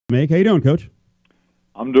Make. How you doing, Coach?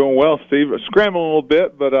 I'm doing well, Steve. Scrambling a little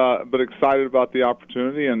bit, but excited about the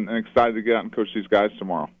opportunity and excited to get out and coach these guys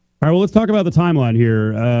tomorrow. All right. Well, let's talk about the timeline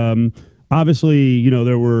here. Obviously,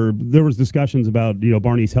 there was discussions about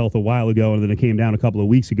Barney's health a while ago, and then it came down a couple of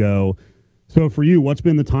weeks ago. So for you, what's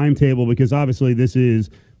been the timetable? Because obviously this is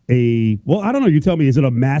I don't know. You tell me. Is it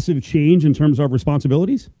a massive change in terms of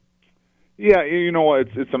responsibilities? Yeah, you know what?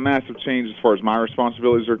 It's a massive change as far as my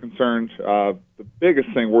responsibilities are concerned. The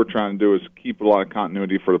biggest thing we're trying to do is keep a lot of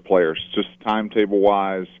continuity for the players, just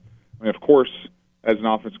timetable-wise. I mean, of course, as an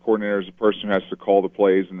offense coordinator, as a person who has to call the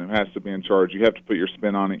plays and who has to be in charge, you have to put your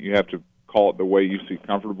spin on it. You have to call it the way you see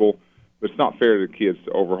comfortable. But it's not fair to the kids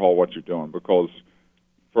to overhaul what you're doing because,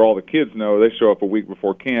 for all the kids know, they show up a week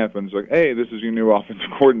before camp and it's like, hey, this is your new offensive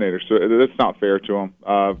coordinator. So that's not fair to them.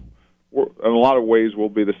 In a lot of ways, we'll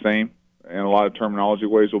be the same. And a lot of terminology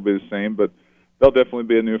ways will be the same, but there'll definitely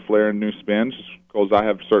be a new flair and new spins because I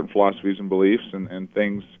have certain philosophies and beliefs and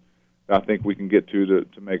things that I think we can get to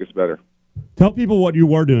make us better. Tell people what you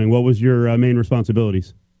were doing. What was your main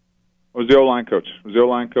responsibilities? I was the O-line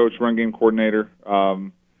coach. Run game coordinator.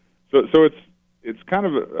 So it's kind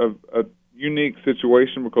of a unique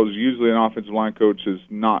situation because usually an offensive line coach is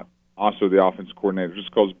not also the offensive coordinator just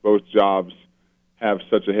because both jobs have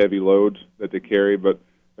such a heavy load that they carry, but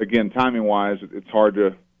again, timing-wise, it's hard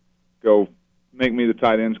to go make me the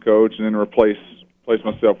tight ends coach and then replace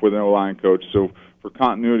myself with an O-line coach. So for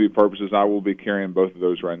continuity purposes, I will be carrying both of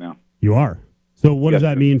those right now. You are. So what does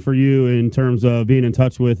that mean for you in terms of being in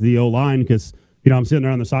touch with the O-line? Because, I'm sitting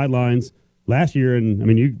there on the sidelines last year, and, I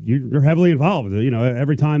mean, you're heavily involved.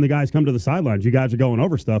 Every time the guys come to the sidelines, you guys are going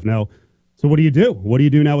over stuff now. So what do you do? What do you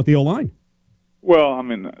do now with the O-line? Well, I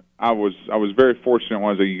mean, I was very fortunate when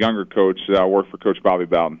I was a younger coach that I worked for Coach Bobby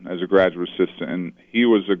Bowden as a graduate assistant, and he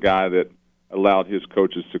was a guy that allowed his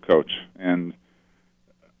coaches to coach. And,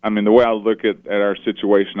 I mean, the way I look at our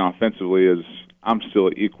situation offensively is I'm still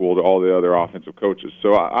equal to all the other offensive coaches.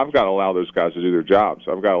 So I've got to allow those guys to do their jobs.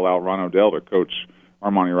 I've got to allow Ron Odell to coach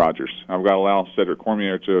Armani Rogers. I've got to allow Cedric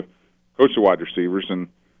Cormier to coach the wide receivers, and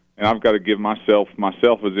I've got to give myself as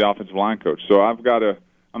the offensive line coach. So I've got to –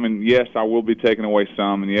 I mean, yes, I will be taking away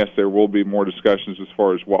some, and yes, there will be more discussions as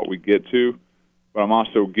far as what we get to, but I'm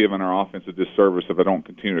also giving our offense a disservice if I don't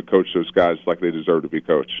continue to coach those guys like they deserve to be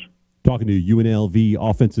coached. Talking to UNLV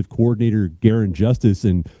offensive coordinator Garin Justice,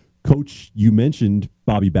 and Coach, you mentioned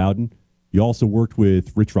Bobby Bowden. You also worked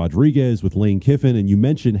with Rich Rodriguez, with Lane Kiffin, and you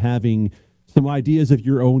mentioned having some ideas of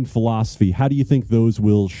your own philosophy. How do you think those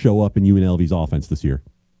will show up in UNLV's offense this year?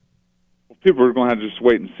 People are going to have to just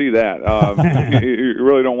wait and see that. You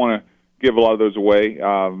really don't want to give a lot of those away.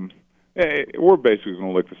 We're basically going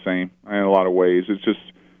to look the same in a lot of ways. It's just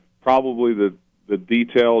probably the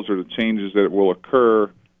details or the changes that will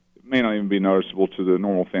occur may not even be noticeable to the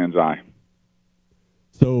normal fan's eye.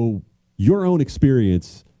 So your own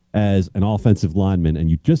experience as an offensive lineman, and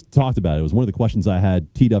you just talked about it was one of the questions I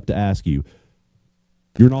had teed up to ask you.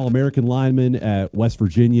 You're an All-American lineman at West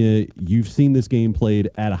Virginia. You've seen this game played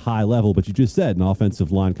at a high level, but you just said an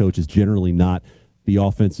offensive line coach is generally not the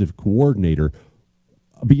offensive coordinator.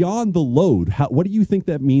 Beyond the load, what do you think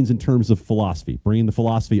that means in terms of philosophy, bringing the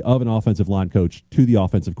philosophy of an offensive line coach to the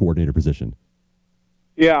offensive coordinator position?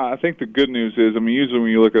 Yeah, I think the good news is, I mean, usually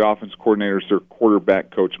when you look at offensive coordinators, they're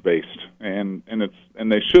quarterback coach based, and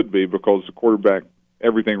they should be because the quarterback,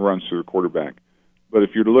 everything runs through the quarterback. But if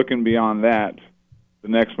you're looking beyond that, the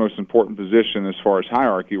next most important position as far as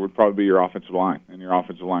hierarchy would probably be your offensive line and your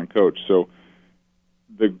offensive line coach. So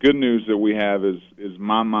the good news that we have is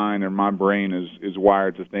my mind or my brain is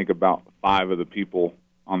wired to think about 5 of the people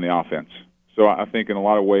on the offense. So I think in a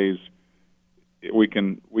lot of ways we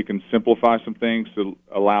can simplify some things to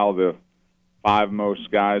allow the 5 most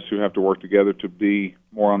guys who have to work together to be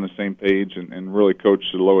more on the same page and really coach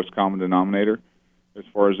the lowest common denominator as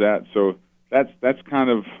far as that. So that's kind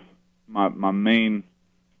of my main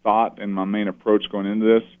thought and my main approach going into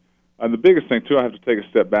this. The biggest thing too, I have to take a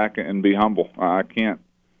step back and be humble. I can't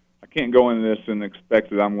go into this and expect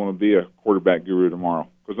that I'm going to be a quarterback guru tomorrow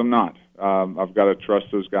because I'm not. I've got to trust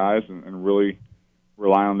those guys and really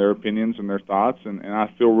rely on their opinions and their thoughts, and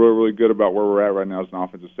I feel really, really good about where we're at right now as an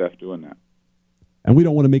offensive staff doing that. And we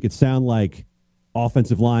don't want to make it sound like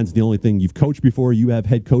offensive line's the only thing you've coached before. You have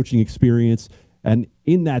head coaching experience, and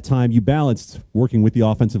in that time you balanced working with the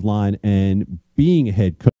offensive line and being a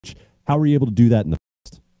head coach. How were you able to do that in the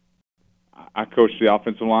past? I coached the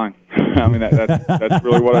offensive line. I mean, that's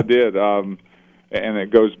really what I did. And it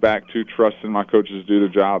goes back to trusting my coaches to do their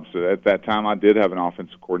jobs. At that time, I did have an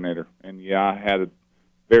offensive coordinator. And, yeah, I had a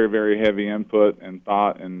very, very heavy input and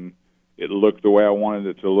thought, and it looked the way I wanted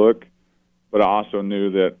it to look. but I also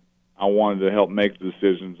knew that I wanted to help make the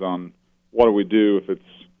decisions on what do we do if it's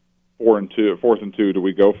 4th and 2. Do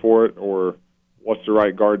we go for it, or what's the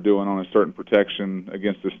right guard doing on a certain protection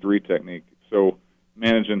against this 3 technique? So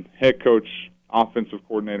managing head coach, offensive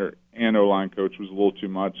coordinator, and O-line coach was a little too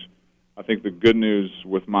much. I think the good news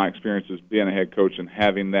with my experiences being a head coach and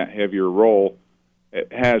having that heavier role,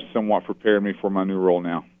 it has somewhat prepared me for my new role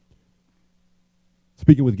now.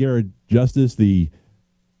 Speaking with Garin Justice, the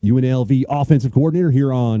UNLV offensive coordinator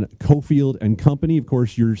here on Cofield and Company. Of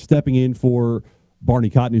course, you're stepping in for Barney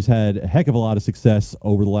Cotton, who's had a heck of a lot of success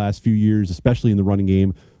over the last few years, especially in the running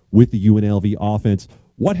game with the UNLV offense.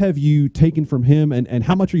 What have you taken from him, and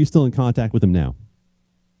how much are you still in contact with him now?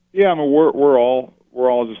 Yeah, I mean, we're all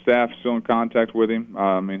as a staff still in contact with him.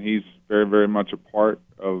 I mean, he's very, very much a part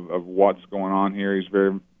of what's going on here. He's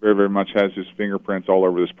very, very, very much has his fingerprints all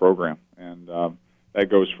over this program, and that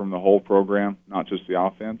goes from the whole program, not just the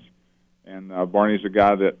offense. And Barney's a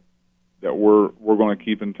guy that we're going to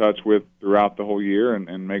keep in touch with throughout the whole year,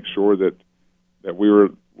 and make sure that we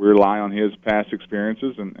rely on his past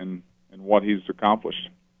experiences and what he's accomplished.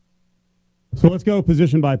 So let's go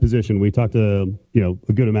position by position. We talked a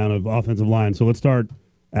good amount of offensive line. So let's start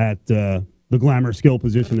at the glamour skill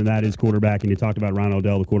position, and that is quarterback. And you talked about Ron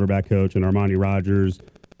Odell, the quarterback coach, and Armani Rogers.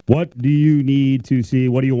 What do you need to see?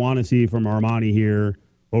 What do you want to see from Armani here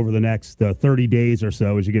over the next 30 days or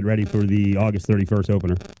so as you get ready for the August 31st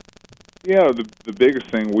opener? Yeah, the biggest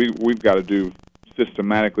thing we've got to do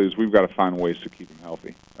systematically is we've got to find ways to keep him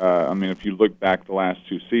healthy. I mean, if you look back the last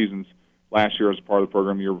 2 seasons, last year I was part of the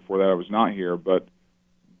program, the year before that I was not here, but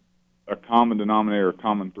a common denominator, a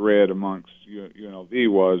common thread amongst UNLV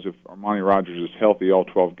was if Armani Rogers is healthy all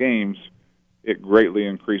 12 games, it greatly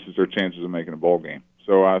increases their chances of making a bowl game.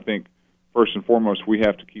 So I think first and foremost we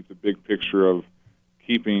have to keep the big picture of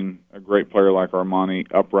keeping a great player like Armani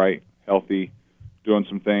upright, healthy, doing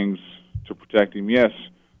some things to protect him. Yes,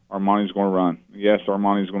 Armani's going to run. Yes,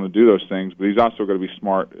 Armani's going to do those things, but he's also got to be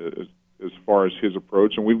smart as far as his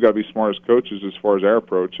approach, and we've got to be smart as coaches as far as our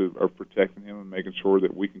approach of protecting him and making sure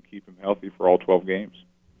that we can keep him healthy for all 12 games.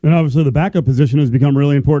 And obviously the backup position has become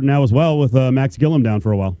really important now as well with Max Gillum down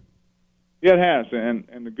for a while. Yeah, it has,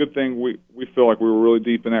 and the good thing, we feel like we were really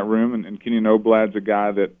deep in that room, and Kenyon Oblad's a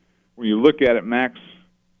guy that when you look at it, Max,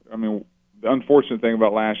 I mean, the unfortunate thing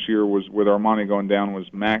about last year was with Armani going down was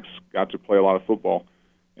Max got to play a lot of football,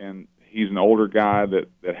 and he's an older guy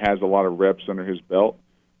that has a lot of reps under his belt.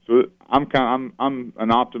 So I'm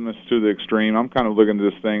an optimist to the extreme. I'm kind of looking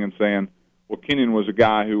at this thing and saying, well, Kenyon was a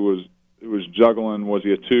guy who was juggling. Was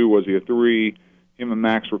he a 2? Was he a 3? Him and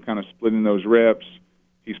Max were kind of splitting those reps.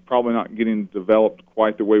 He's probably not getting developed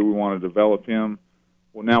quite the way we want to develop him.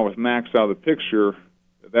 Well, now with Max out of the picture,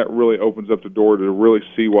 that really opens up the door to really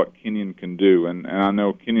see what Kenyon can do. And I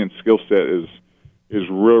know Kenyon's skill set is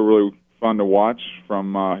really, really fun to watch,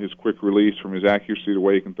 from his quick release, from his accuracy, the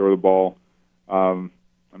way he can throw the ball.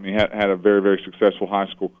 I mean, he had a very, very successful high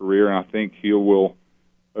school career, and I think he will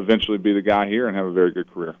eventually be the guy here and have a very good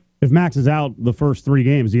career. If Max is out the first 3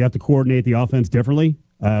 games, do you have to coordinate the offense differently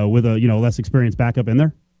with a less experienced backup in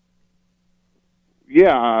there?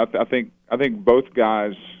 Yeah, I think both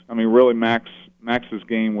guys. I mean, really, Max's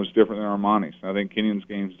game was different than Armani's. I think Kenyon's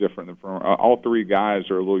game is different than all 3 guys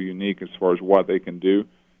are a little unique as far as what they can do.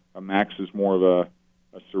 Max is more of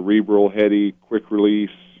a cerebral, heady, quick release,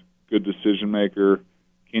 good decision maker.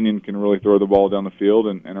 Kenyon can really throw the ball down the field,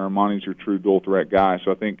 and Armani's your true dual threat guy.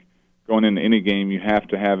 So I think going into any game, you have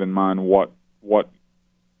to have in mind what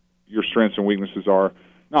your strengths and weaknesses are,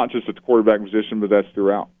 not just at the quarterback position, but that's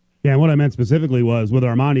throughout. Yeah, and what I meant specifically was with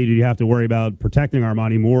Armani, did you have to worry about protecting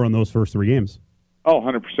Armani more on those first 3 games? Oh,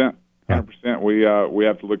 100%. 100%. We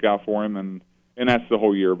have to look out for him, and that's the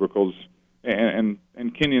whole year, because and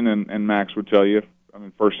Kenyon and Max would tell you, I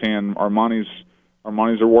mean, firsthand, Armani's a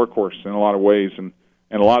workhorse in a lot of ways, and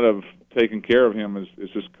a lot of taking care of him is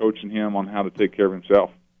just coaching him on how to take care of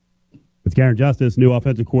himself. It's Garin Justice, new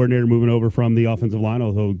offensive coordinator, moving over from the offensive line,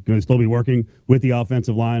 although going to still be working with the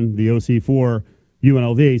offensive line, the OC for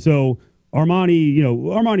UNLV. So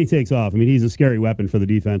Armani takes off. I mean, he's a scary weapon for the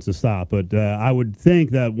defense to stop. But I would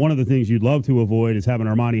think that one of the things you'd love to avoid is having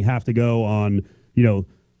Armani have to go on,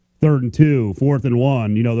 3rd and 2, 4th and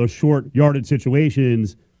 1, those short yardage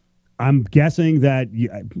situations. I'm guessing that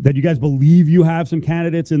you guys believe you have some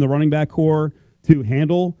candidates in the running back core to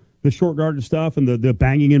handle the short yardage stuff and the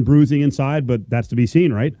banging and bruising inside, but that's to be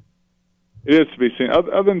seen, right? It is to be seen.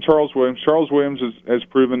 Other than Charles Williams, has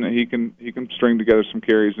proven that he can string together some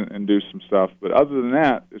carries and do some stuff. But other than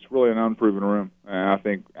that, it's really an unproven room. And I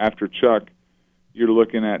think after Chuck, you're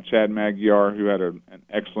looking at Chad Magyar, who had an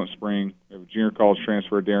excellent spring. We have a junior college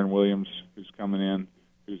transfer, Darren Williams, who's coming in,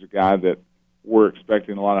 who's a guy that we're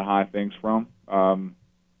expecting a lot of high things from.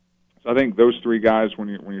 So I think those three guys, when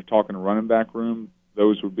you're talking running back room,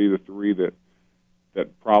 those would be the three that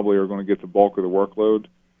probably are going to get the bulk of the workload.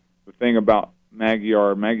 The thing about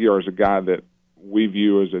Magyar is a guy that we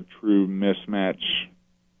view as a true mismatch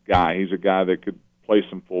guy. He's a guy that could play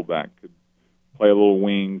some fullback, could play a little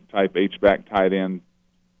wing type H-back tight end.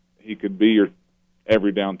 He could be your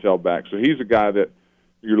every down tailback. So he's a guy that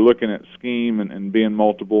you're looking at scheme and being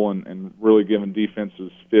multiple and really giving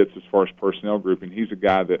defenses fits as far as personnel grouping. He's a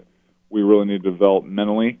guy that we really need to develop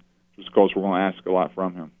mentally just because we're going to ask a lot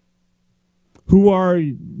from him. Who are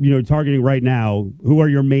targeting right now? Who are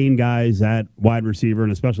your main guys at wide receiver,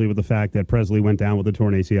 and especially with the fact that Presley went down with a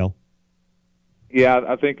torn ACL? Yeah,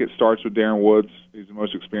 I think it starts with Darren Woods. He's the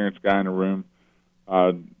most experienced guy in the room.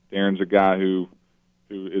 Darren's a guy who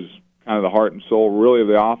is kind of the heart and soul, really, of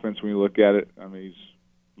the offense when you look at it. I mean,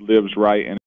 he lives right in